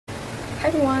Hi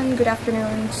everyone, good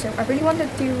afternoon. So I really wanted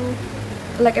to,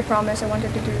 like I promised, I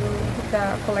wanted to do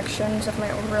the collections of my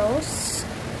overalls.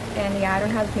 And yeah, I don't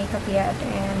have makeup yet,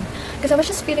 and because I was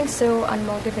just feeling so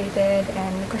unmotivated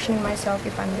and questioning myself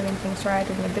if I'm doing things right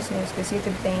with my business, this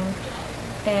YouTube thing.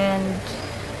 And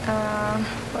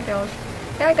what else?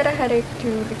 Yeah, I got a headache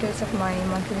too because of my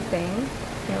monthly thing.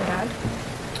 You know that?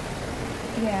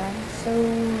 Yeah, so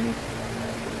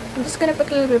I'm just gonna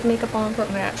put a little bit of makeup on, put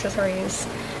my accessories,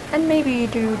 and maybe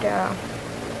do the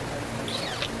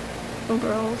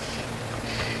overalls.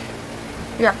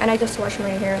 Yeah, and I just washed my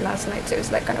hair last night, so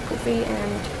it's like kind of poofy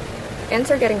and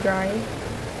ends are getting dry.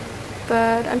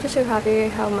 But I'm just so happy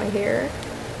how my hair,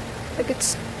 like,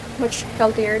 it's much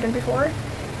healthier than before,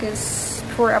 because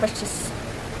before I was just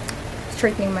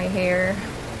straightening my hair,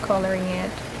 coloring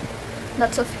it,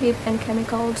 lots of heat and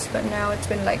chemicals. But now it's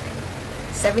been like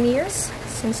 7 years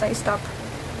since I stopped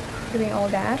doing all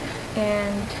that,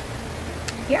 and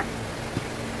yeah.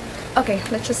 Okay,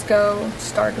 let's just go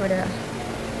start with a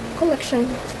collection.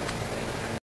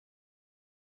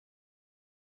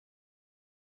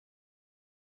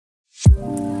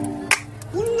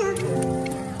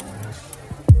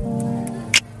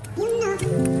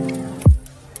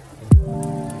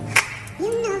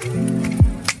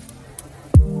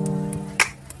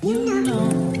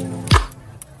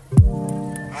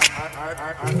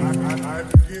 I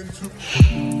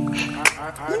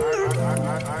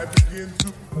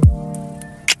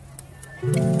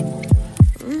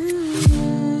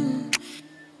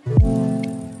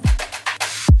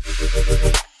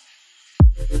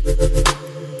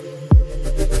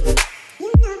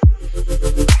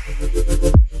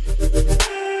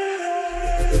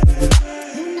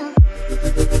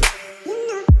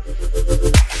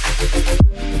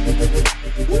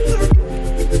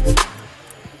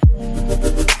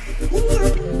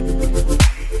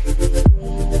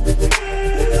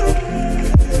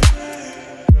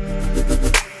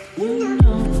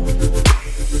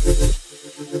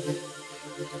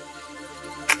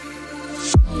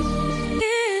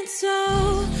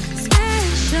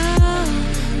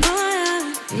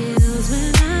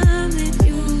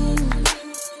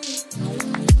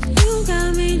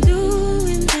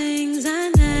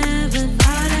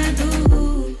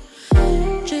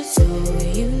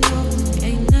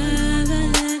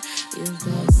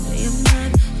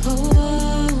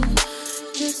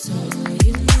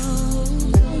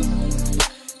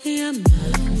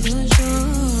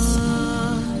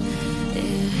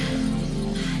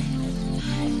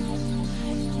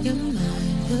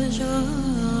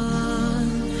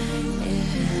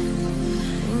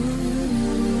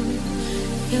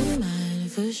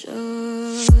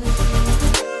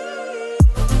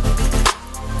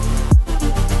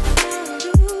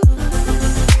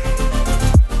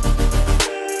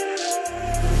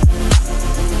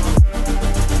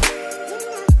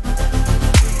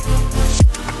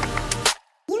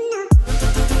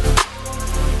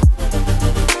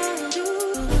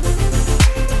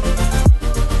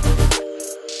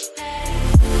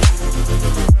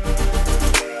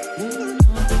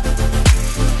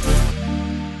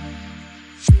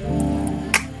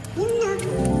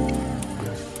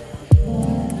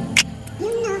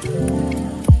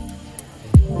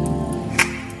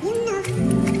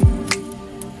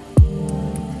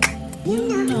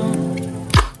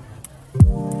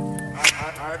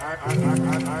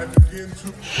begin to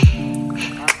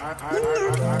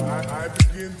I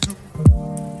begin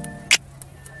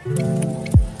to